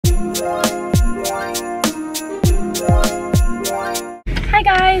Hi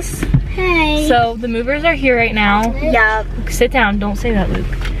guys. Hey. So the movers are here right now. Yeah. Sit down, don't say that, Luke.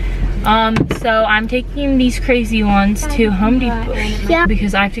 So I'm taking these crazy ones to Home Depot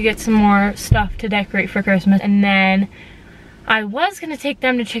because I have to get some more stuff to decorate for Christmas, and then I was gonna take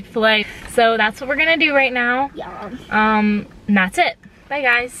them to Chick-fil-A. So that's what we're gonna do right now. Yeah. And that's it. Bye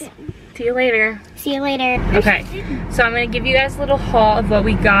guys. See you later. See you later. Okay, so I'm gonna give you guys a little haul of what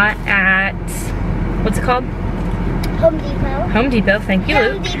we got at, what's it called? Home Depot. Home Depot, thank you,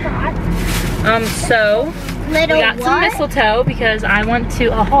 Home Luke. Depot. So we got some mistletoe because I want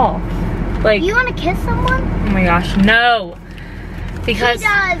to haul. Like, you want to kiss someone? Oh my gosh, no. Because he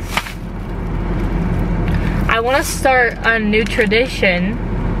does. I want to start a new tradition.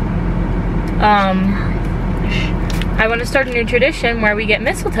 I want to start a new tradition where we get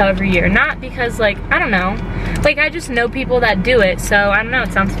mistletoe every year. Not because, like, I don't know. Like, I just know people that do it, so I don't know,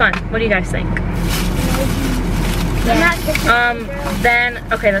 it sounds fun. What do you guys think? Then,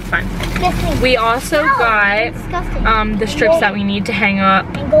 okay, that's fine. We also got the strips that we need to hang up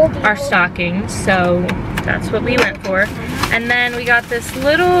our stockings, so that's what we went for. And then we got this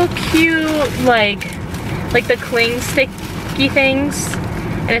little cute, like the cling sticky things,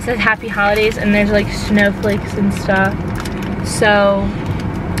 and it says Happy Holidays, and there's like snowflakes and stuff. So,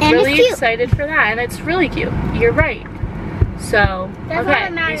 really excited for that, and it's really cute. You're right. So, okay,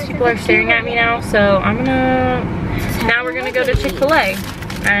 these people are staring at me now, so now we're gonna go to Chick-fil-A,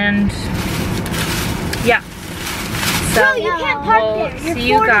 and yeah. So, we'll see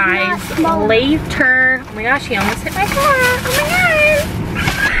you guys later. Oh my gosh, he almost hit my car. Oh my god.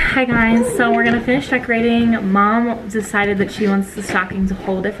 Hi guys, so we're gonna finish decorating. Mom decided that she wants the stockings a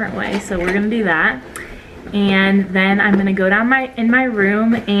whole different way, so we're gonna do that. And then I'm gonna go down in my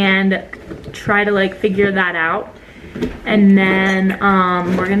room and try to like figure that out. And then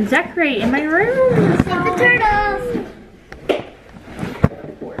we're gonna decorate in my room. See the turtles.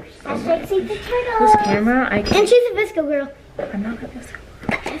 See the turtles. This camera, I can't. And she's a Visco girl. I'm not a Visco.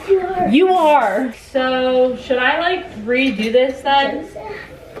 Yes, you are. You are. So should I like redo this then?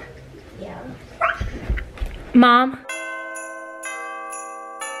 Yeah. Mom.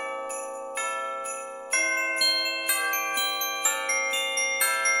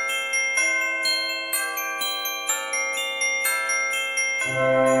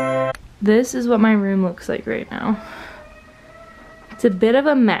 This is what my room looks like right now. It's a bit of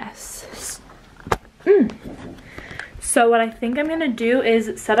a mess. So what I think I'm gonna do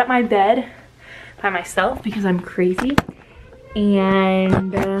is set up my bed by myself because I'm crazy,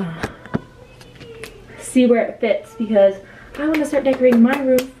 and see where it fits because I want to start decorating my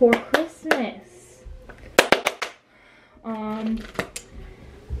room for Christmas. I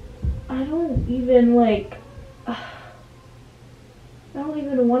don't even like. I don't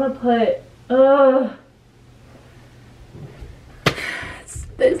even want to put.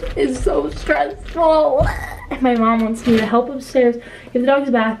 This is so stressful. My mom wants me to help upstairs, give the dogs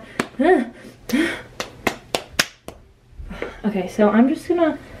a bath. Okay, so I'm just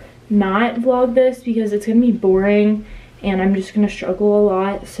gonna not vlog this because it's gonna be boring and I'm just gonna struggle a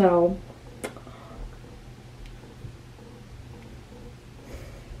lot, so.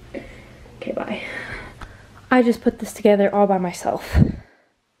 Okay, bye. I just put this together all by myself.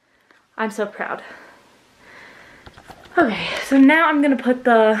 I'm so proud. Okay, so now I'm gonna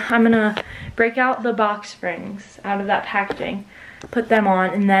break out the box springs out of that packaging, put them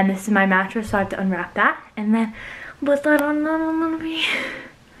on, and then this is my mattress, so I have to unwrap that, and then put that on. I'm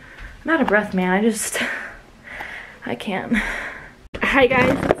out of breath, man. I can't. Hi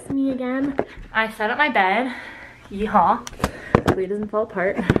guys, it's me again. I set up my bed. Yeehaw. Hopefully it doesn't fall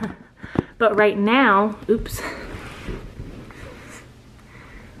apart. But right now, oops.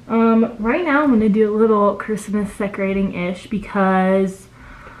 Right now I'm gonna do a little Christmas decorating-ish because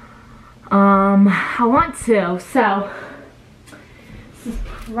I want to. So this is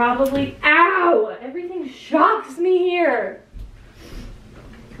probably, ow! Everything shocks me here.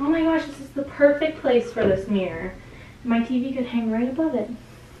 Oh my gosh, this is the perfect place for this mirror. My TV could hang right above it.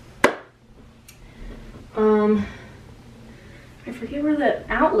 I forget where the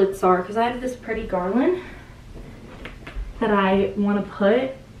outlets are because I have this pretty garland that I want to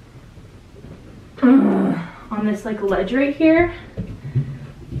put on this like ledge right here,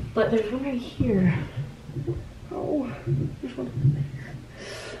 but there's one right here. Oh, there's one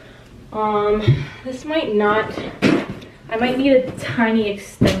there. This might not, I might need a tiny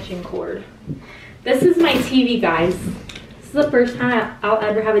extension cord. This is my TV, guys. This is the first time I'll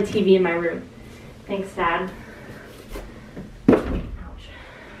ever have a TV in my room. Thanks, Dad. Ouch.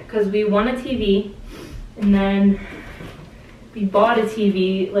 Because we want a TV, and then we bought a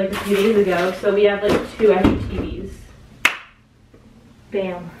TV like a few days ago, so we have like 2 extra TVs.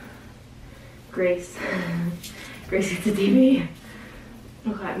 Bam. Grace. Grace gets a TV.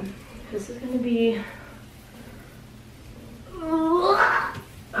 Okay, this is gonna be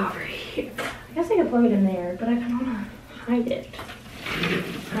over here. I guess I could plug it in there, but I kind of want to hide it.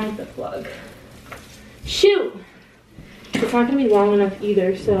 Hide the plug. Shoot! It's not gonna be long enough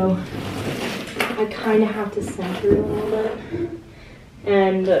either, so I kind of have to center it a little bit.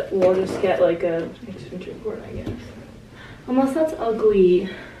 And we'll just get like a extension cord, I guess. Unless that's ugly.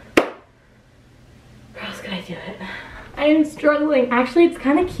 How else could I do it? I am struggling. Actually, it's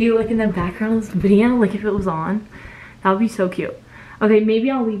kind of cute, like in the background of this video, like if it was on. That would be so cute. Okay, maybe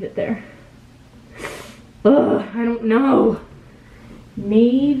I'll leave it there. Ugh, I don't know.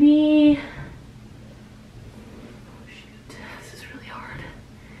 Maybe. Oh shoot, this is really hard.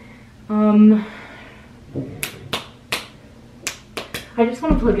 I just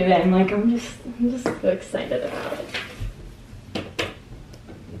want to plug it in. Like I'm just so excited about it.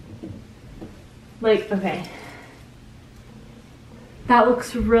 Like, okay. That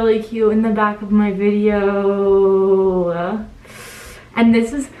looks really cute in the back of my video. And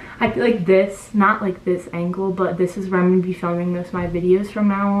this is, I feel like this, not like this angle, but this is where I'm going to be filming most of my videos from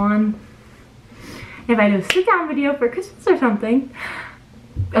now on. If I do a sit down video for Christmas or something.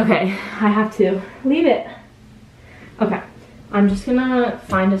 Okay, I have to leave it. Okay, I'm just going to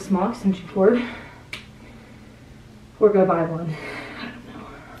find a small extension cord. Or go buy one. I don't know.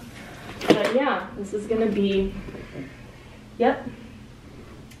 But yeah, this is going to be, yep.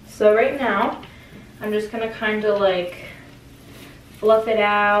 So right now, I'm just gonna kind of like fluff it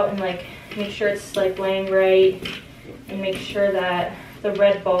out and like make sure it's like laying right and make sure that the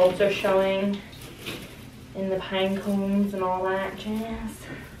red bulbs are showing in the pine cones and all that jazz.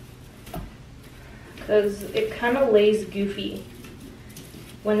 Because it kind of lays goofy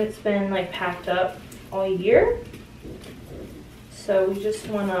when it's been like packed up all year. So we just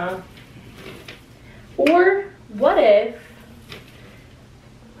wanna, or what if,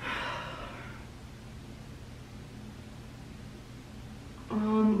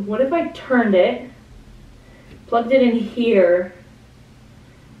 what if I turned it, plugged it in here,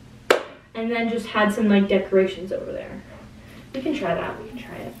 and then just had some like decorations over there? We can try that. We can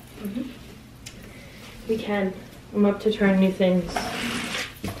try it. We can. I'm up to trying new things.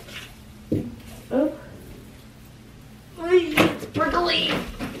 Oh. It's prickly.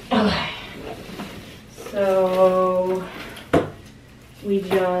 Okay. So we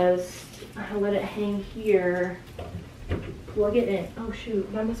just let it hang here. Plug it in. Oh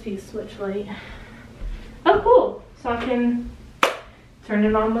shoot, that must be a switch light. Oh cool, so I can turn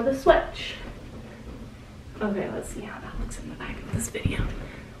it on with a switch. Okay, let's see how that looks in the back of this video.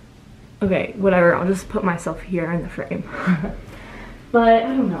 Okay, whatever, I'll just put myself here in the frame. But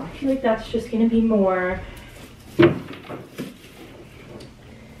I don't know, I feel like that's just gonna be more, I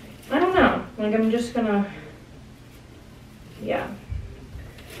don't know, like I'm just gonna, yeah.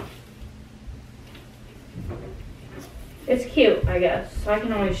 It's cute, I guess. I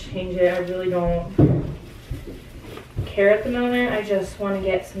can always change it. I really don't care at the moment. I just want to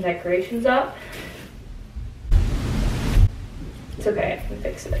get some decorations up. It's okay, I can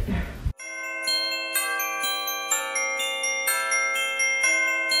fix it.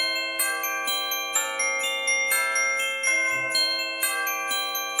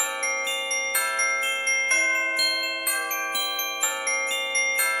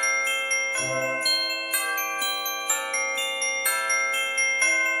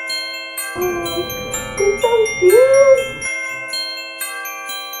 It's so cute!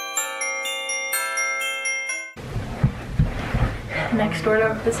 Next order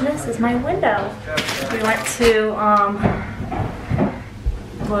of business is my window. We went to Home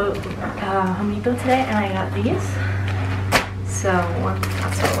Depot today and I got these. So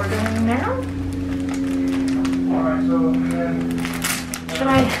that's what we're doing now. Should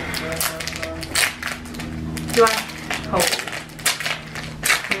I? Do I? Oh.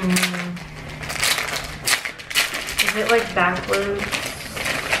 Is it like backwards?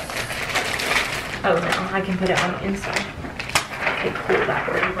 Oh no, I can put it on the inside. Okay, cool, that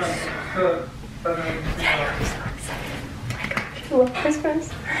works. Yeah, I'm so excited. Oh my gosh, I love Christmas.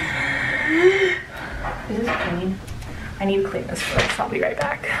 Is this clean? I need to clean this first. I'll be right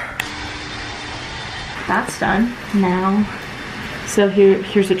back. That's done. Now, so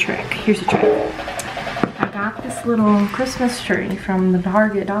here's a trick. Here's a trick. I got this little Christmas tree from the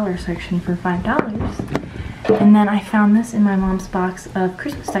Target dollar section for $5. And then I found this in my mom's box of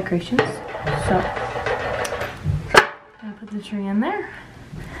Christmas decorations. So I put the tree in there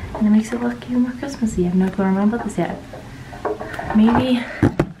and it makes it look even more Christmassy. I have no clue where I'm gonna put this yet. maybe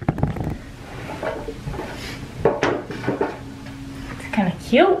it's kind of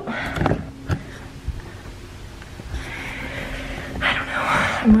cute. I don't know.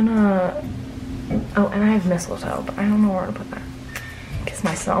 I'm gonna, oh, and I have mistletoe, but I don't know where to put that. Kiss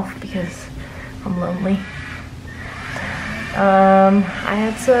myself because I'm lonely. I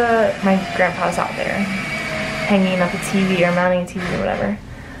had to, my grandpa's out there hanging up a TV or mounting a TV or whatever.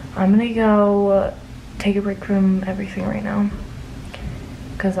 I'm gonna go take a break from everything right now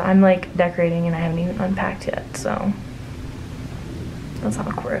because I'm like decorating and I haven't even unpacked yet, so that's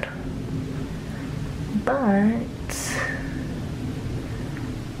awkward. But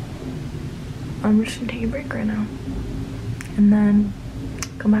I'm just gonna take a break right now and then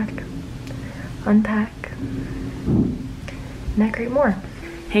come back, unpack, decorate more.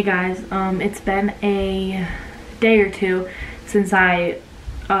 Hey guys, it's been a day or two since I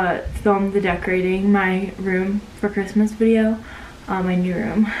filmed the decorating my room for Christmas video, my new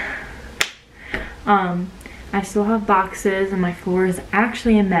room. I still have boxes and my floor is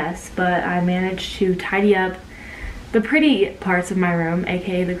actually a mess, but I managed to tidy up the pretty parts of my room,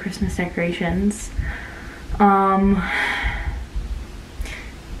 aka the Christmas decorations.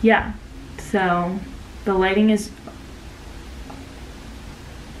 Yeah, so the lighting is,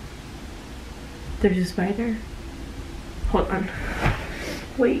 there's a spider. Hold on.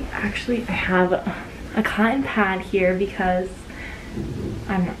 Wait, actually I have a cotton pad here because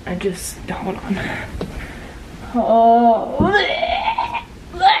I just, hold on. Oh.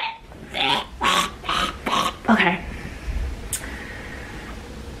 Okay.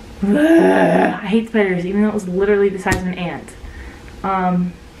 I hate spiders, even though it was literally the size of an ant.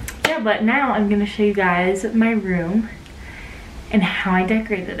 Yeah, but now I'm gonna show you guys my room and how I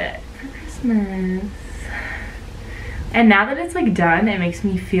decorated it for Christmas. And now that it's like done, it makes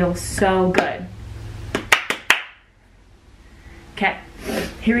me feel so good. Okay,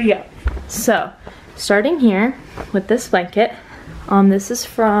 here we go. So, starting here with this blanket. This is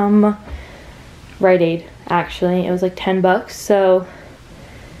from Rite Aid, actually. It was like 10 bucks, so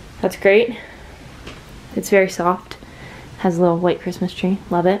that's great. It's very soft. Has a little white Christmas tree,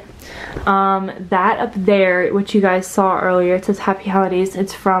 love it. That up there, which you guys saw earlier, it says Happy Holidays.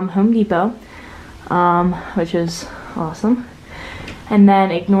 It's from Home Depot, which is awesome. And then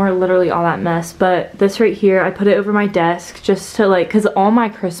ignore literally all that mess, but this right here, I put it over my desk just to like, cause all my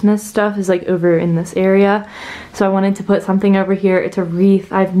Christmas stuff is like over in this area. So I wanted to put something over here. It's a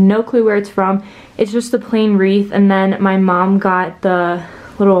wreath. I have no clue where it's from. It's just a plain wreath. And then my mom got the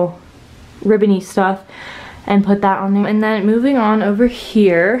little ribbony stuff and put that on there. And then moving on over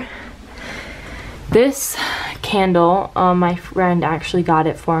here, this candle, my friend actually got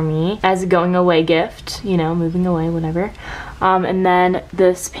it for me as a going away gift, you know, moving away, whatever. And then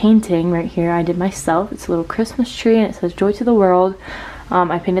this painting right here, I did myself. It's a little Christmas tree and it says Joy to the World.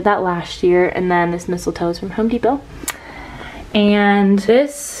 I painted that last year. And then this mistletoe is from Home Depot. And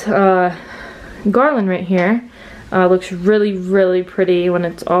this garland right here looks really, really pretty when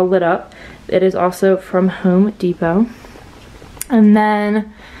it's all lit up. It is also from Home Depot. And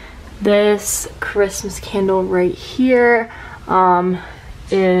then this Christmas candle right here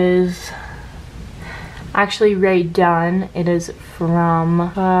is actually already done. It is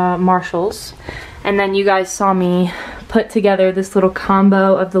from Marshall's. And then you guys saw me put together this little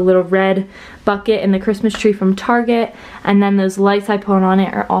combo of the little red bucket and the Christmas tree from Target. And then those lights I put on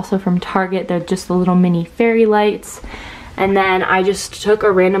it are also from Target. They're just the little mini fairy lights. And then I just took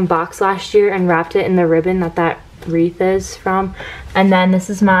a random box last year and wrapped it in the ribbon that wreath is from. And then this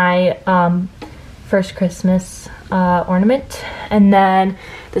is my first Christmas ornament. And then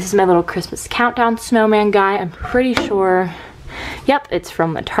this is my little Christmas countdown snowman guy. I'm pretty sure, yep, it's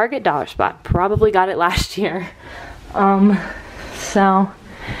from the Target dollar spot. Probably got it last year. So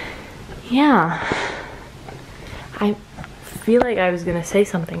yeah, I feel like I was gonna say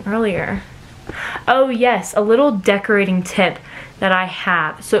something earlier. Oh yes, a little decorating tip that I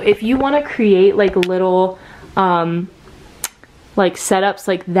have. So if you want to create like little like setups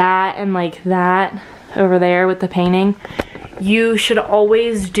like that and like that over there with the painting, you should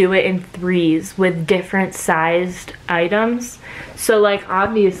always do it in threes with different sized items. So like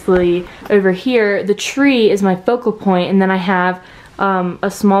obviously over here the tree is my focal point, and then I have a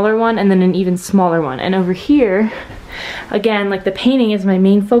smaller one and then an even smaller one. And over here again, like the painting is my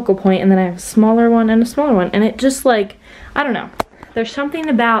main focal point, and then I have a smaller one and a smaller one. And it just like, I don't know, there's something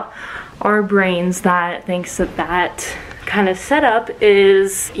about our brains that thinks that that kind of setup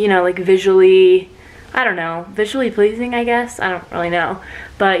is, you know, like visually, I don't know, visually pleasing, I guess. I don't really know.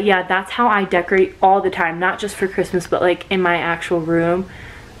 But yeah, that's how I decorate all the time, not just for Christmas, but like in my actual room.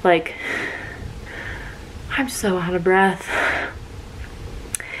 Like, I'm so out of breath.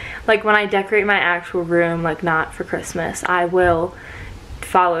 like when I decorate my actual room, like not for Christmas, I will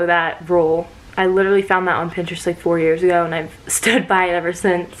follow that rule. I literally found that on Pinterest like 4 years ago, and I've stood by it ever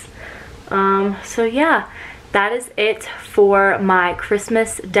since. So yeah, that is it for my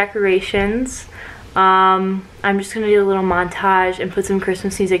Christmas decorations. I'm just gonna do a little montage and put some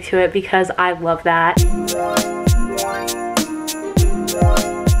Christmas music to it because I love that.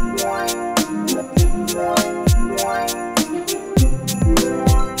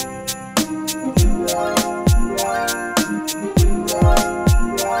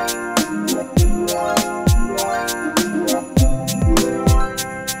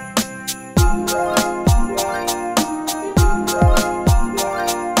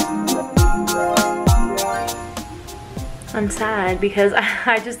 I'm sad because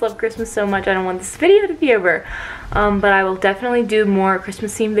I just love Christmas so much. I don't want this video to be over. But I will definitely do more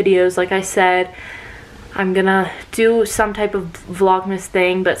Christmas themed videos. Like I said, I'm gonna do some type of vlogmas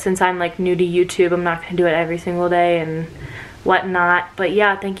thing, but since I'm like new to YouTube, I'm not gonna do it every single day and whatnot. But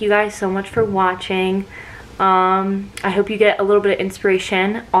yeah, thank you guys so much for watching. I hope you get a little bit of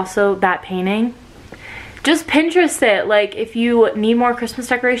inspiration. Also, that painting, just Pinterest it. Like, if you need more Christmas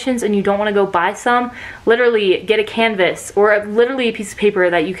decorations and you don't want to go buy some, literally get a canvas or literally a piece of paper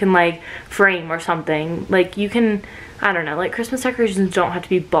that you can like frame or something. Like, you can, I don't know, like Christmas decorations don't have to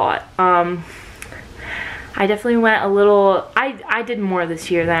be bought. I definitely went a little, I did more this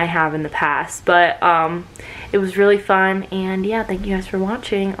year than I have in the past, but it was really fun. And yeah, thank you guys for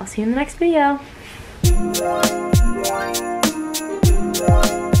watching. I'll see you in the next video.